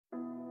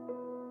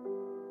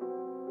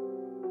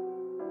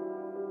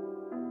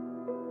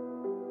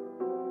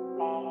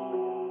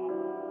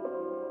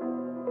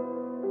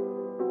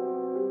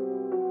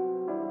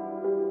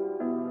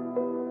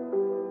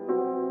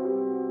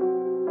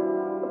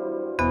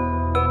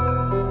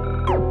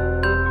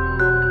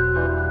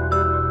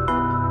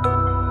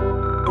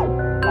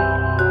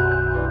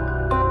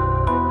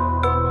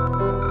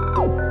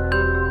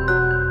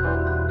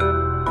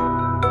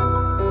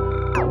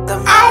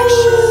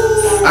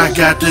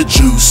got the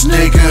juice,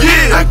 nigga.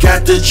 Yeah. I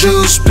got the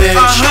juice, bitch.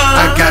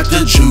 I got the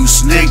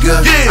juice,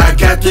 nigga. Yeah. I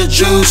got the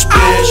juice,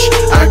 bitch.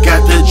 I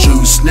got the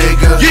juice,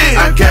 nigga. Yeah.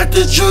 I got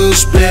the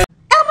juice, bitch.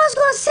 Elmo's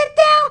gonna sit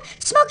down,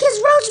 smoke his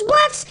roach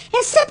blunts,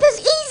 and sip his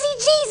Easy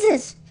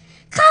Jesus.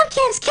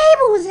 Comcast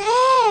cable was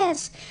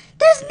ass.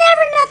 There's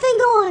never nothing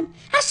on.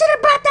 I should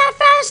have brought that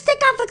fire stick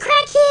off a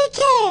crackhead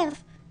calf.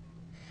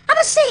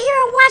 I'ma sit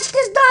here and watch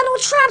this Donald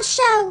Trump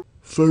show.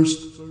 First,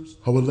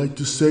 I would like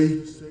to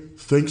say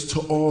thanks to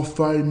all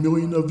 5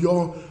 million of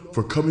y'all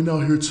for coming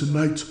out here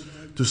tonight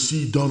to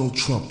see Donald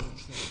Trump.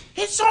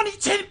 It's only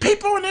 10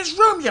 people in this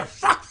room, you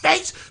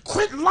fuckface.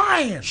 Quit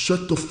lying.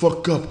 Shut the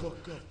fuck up.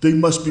 They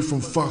must be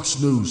from Fox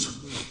News.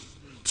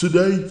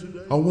 Today,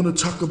 I want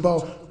to talk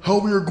about how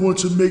we are going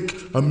to make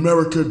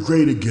America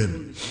great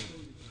again.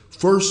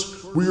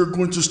 First, we are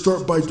going to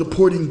start by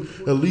deporting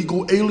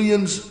illegal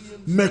aliens,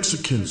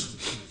 Mexicans,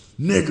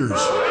 niggers,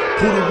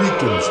 Puerto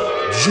Ricans,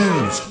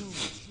 Jews.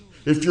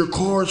 If your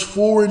car is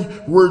foreign,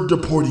 we're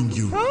deporting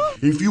you.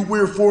 If you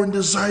wear foreign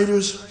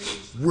designers,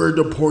 we're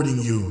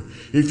deporting you.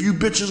 If you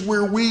bitches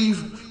wear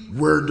weave,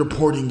 we're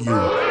deporting you.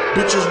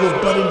 Bitches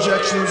with butt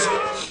injections,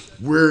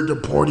 we're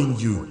deporting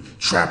you.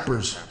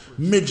 Trappers,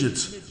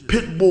 midgets,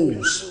 pit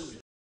bulls,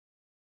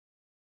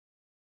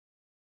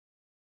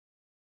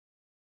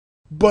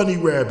 bunny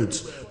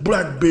rabbits,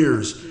 black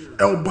bears,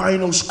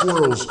 albino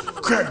squirrels,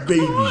 crack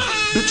babies,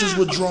 bitches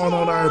with drawn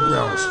on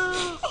eyebrows,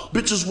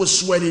 bitches with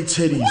sweaty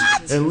titties,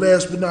 and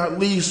last but not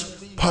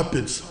least,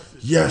 puppets.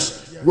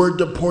 Yes, we're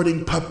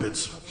deporting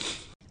puppets.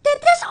 Did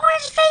this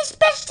orange-faced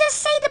bitch just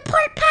say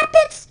deport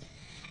puppets?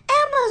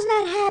 Elmo's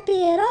not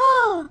happy at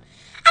all.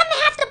 I'ma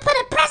have to put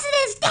a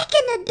president's dick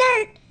in the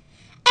dirt.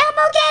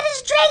 Elmo got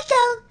his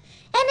Draco,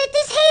 and if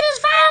these haters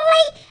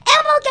violate,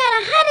 Elmo got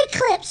 100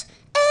 clips.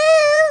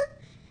 Ooh,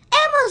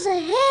 Elmo's a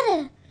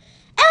hitter.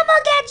 Elmo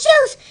got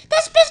juice.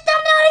 This bitch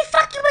don't know they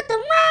fucking with the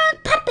wrong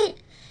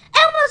puppet.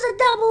 Elmo's a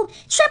double,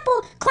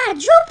 triple,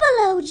 quadruple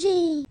OG.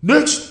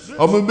 Next,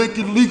 I'm gonna make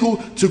it legal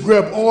to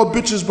grab all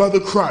bitches by the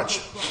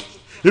crotch.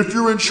 If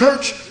you're in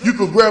church, you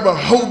could grab a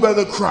hoe by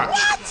the crotch.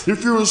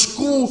 If you're in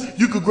school,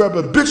 you could grab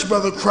a bitch by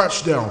the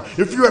crotch down.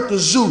 If you're at the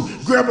zoo,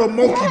 grab a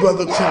monkey by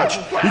the crotch.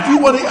 If you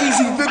want an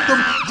easy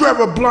victim, grab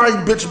a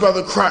blind bitch by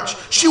the crotch.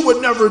 She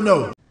would never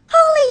know.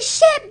 Holy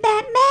shit,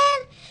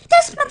 Batman.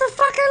 This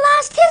motherfucker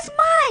lost his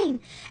mind.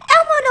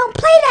 Elmo don't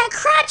play that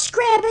crotch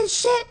grabbing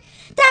shit.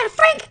 That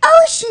Frank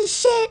Ocean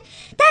shit.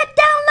 That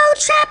down low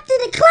trapped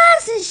in the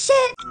closet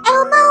shit.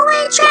 Elmo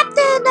ain't trapped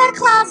in the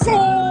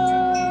closet.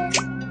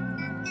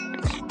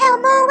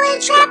 Elmo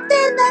ain't trapped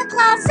in the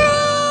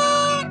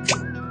closet.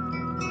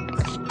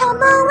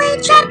 Elmo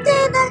ain't trapped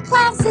in the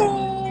closet.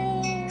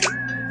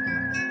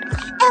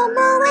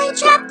 Elmo ain't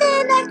trapped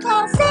in the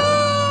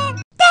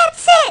closet.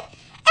 That's it.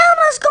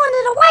 Elmo's going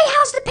to the White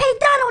House to pay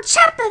Donald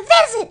Trump a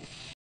visit.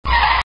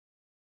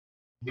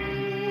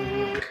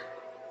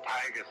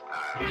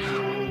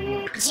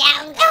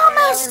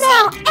 Elmo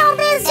smell.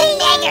 LBZ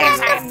ain't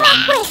nothing to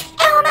fuck with.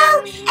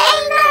 Elmo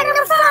ain't nothing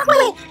to fuck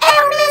with.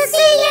 LBZ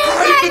ain't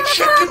nothing to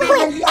fuck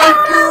with.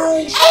 Elmo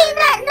ain't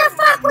nothing to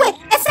fuck with.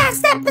 As I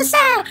step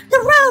aside the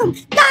room,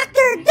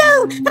 Dr.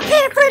 Doom,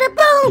 prepare for the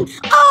boom.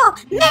 Oh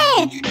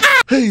man,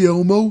 Hey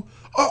Elmo,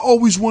 I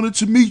always wanted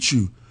to meet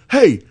you.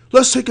 Hey,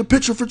 let's take a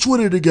picture for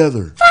Twitter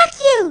together. fuck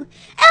you.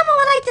 Elmo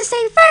would like to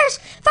say first,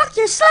 fuck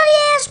your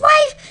slutty ass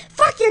wife,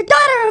 fuck your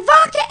daughter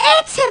Ivanka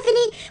and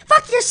Tiffany,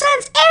 fuck your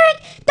sons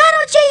Eric,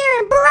 Donald Jr.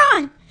 and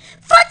Baron.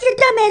 Fuck your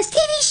dumbass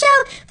TV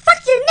show,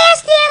 fuck your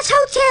nasty ass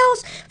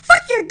hotels,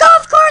 fuck your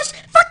golf course,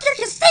 fuck your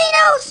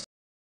casinos,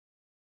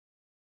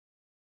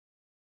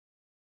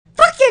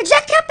 fuck your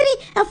jet company,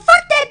 and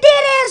fuck that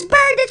dead ass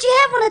bird that you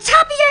have on the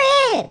top of your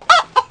head.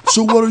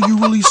 So what are you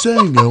really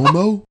saying,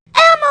 Elmo?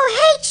 Elmo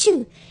hates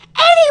you.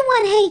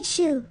 Everyone hates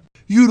you.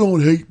 You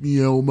don't hate me,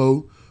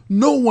 Elmo.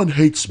 No one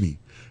hates me.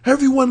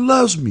 Everyone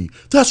loves me.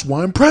 That's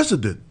why I'm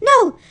president.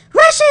 No,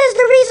 Russia is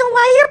the reason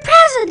why you're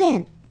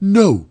president.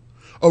 No,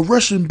 a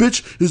Russian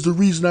bitch is the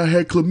reason I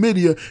had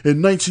chlamydia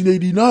in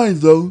 1989,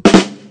 though.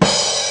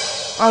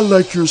 I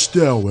like your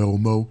style,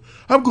 Elmo.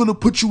 I'm gonna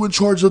put you in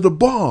charge of the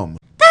bomb.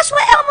 That's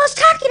what Elmo's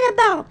talking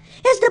about.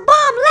 Is the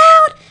bomb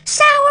loud,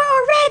 sour,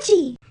 or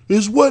Reggie?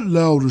 Is what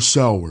loud or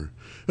sour?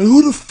 And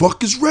who the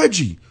fuck is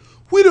Reggie?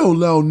 We don't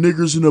allow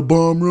niggers in the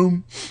bomb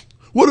room.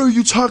 What are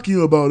you talking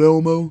about,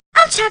 Elmo?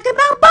 I'm talking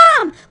about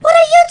bomb. What are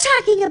you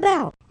talking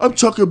about? I'm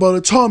talking about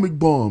atomic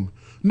bomb,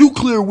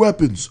 nuclear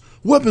weapons,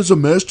 weapons of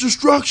mass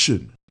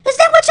destruction. Is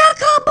that what y'all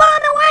call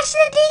bomb in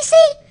Washington, D.C.?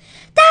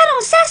 Down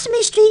on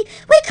Sesame Street,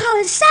 we call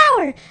it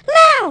sour,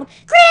 loud,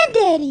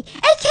 granddaddy,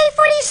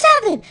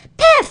 AK-47,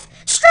 piff,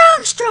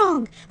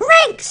 strong,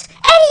 rinks,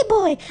 Eddie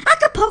Boy,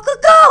 Acapulco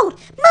Gold,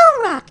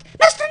 Moonrock,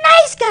 Mr.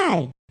 Nice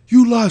Guy.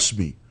 You lost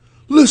me.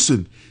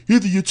 Listen,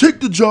 either you take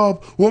the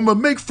job or I'm gonna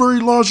make furry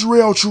lingerie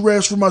out your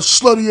ass for my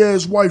slutty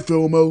ass wife,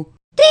 Elmo.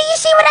 Do you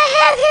see what I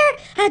have here?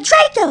 A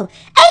Draco,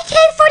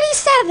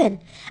 AK-47.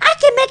 I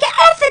can make an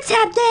effort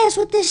tap dance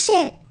with this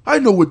shit. I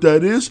know what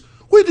that is.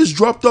 We just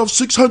dropped off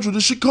 600 in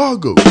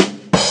Chicago. You're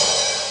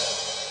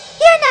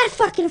not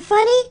fucking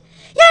funny.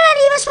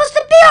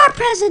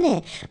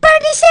 president.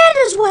 Bernie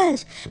Sanders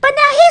was. But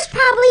now he's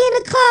probably in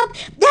the club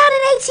down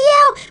in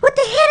ATL with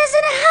the hitters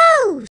and the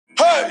hoes.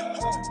 Hey!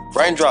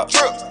 Raindrop,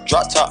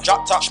 drop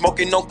top,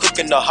 smoking, no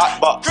cooking the hot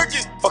pot.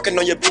 Fucking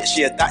on your bitch,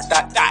 yeah,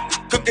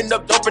 that. Cooking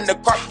up dope in the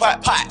crock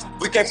pot.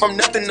 We came from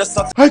nothing to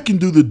something. I can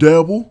do the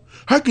dabble.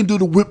 I can do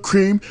the whipped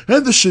cream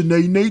and the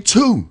Sinead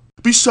too.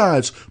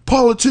 Besides,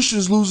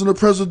 politicians losing the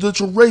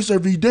presidential race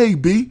every day,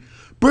 B.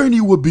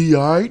 Bernie would be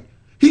alright.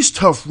 He's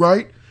tough,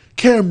 right?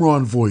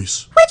 Cameron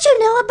voice. What you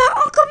know about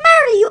Uncle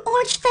Murder, you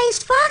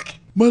orange-faced fuck?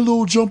 My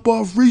little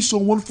jump-off Reese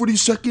on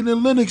 142nd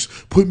and Lennox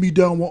put me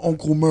down with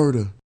Uncle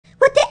Murder.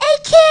 With the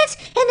 8 kids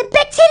and the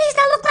big titties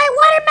that look like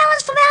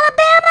watermelons from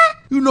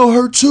Alabama? You know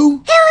her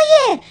too? Hell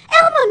yeah,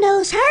 Elmo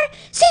knows her.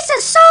 She's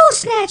a soul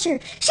snatcher.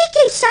 She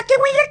keeps sucking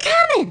when you're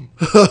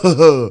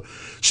coming.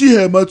 She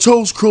had my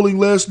toes curling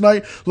last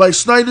night like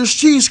Snyder's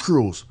cheese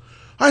curls.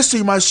 I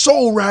see my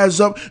soul rise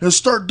up and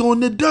start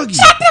doing the Dougie.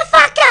 Shut the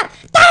fuck up.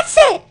 That's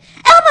it.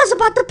 Elmo's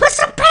about to put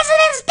some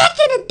president's dick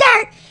in the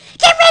dirt.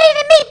 Get ready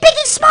to meet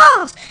Biggie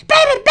Smalls.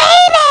 Baby.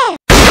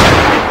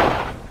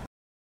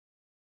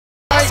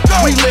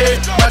 We lit,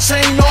 my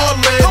chain all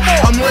lit.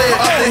 I'm lit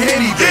off the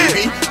Henny,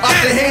 baby. Off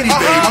the Henny,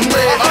 baby. I'm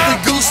lit off the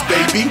Goose,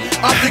 baby.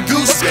 Off the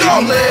Goose, baby.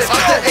 I'm lit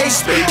off the Ace,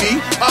 baby.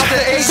 Off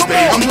the Ace,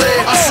 baby. I'm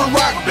lit off the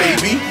Rock,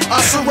 baby.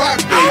 Off the Rock,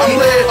 baby. I'm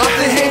lit off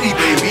the Henny,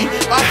 baby.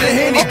 Off the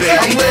Henny, baby.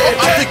 I'm lit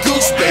off the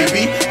Goose,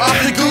 baby. Off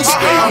the Goose,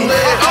 baby. I'm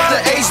lit off the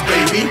Ace,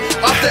 baby.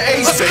 Off the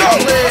Ace, baby. I'm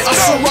lit off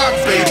the Rock,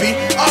 baby.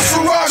 Off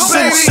the Rock,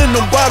 baby. Send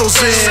them bottles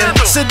in,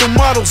 send them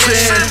models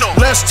in.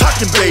 Less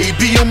talking,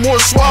 baby, and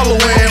more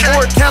swallowing.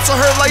 Or cancel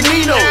her like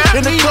Nino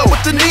in the club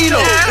with the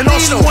Nino. And all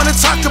she wanna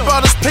talk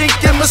about is pink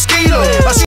and mosquito.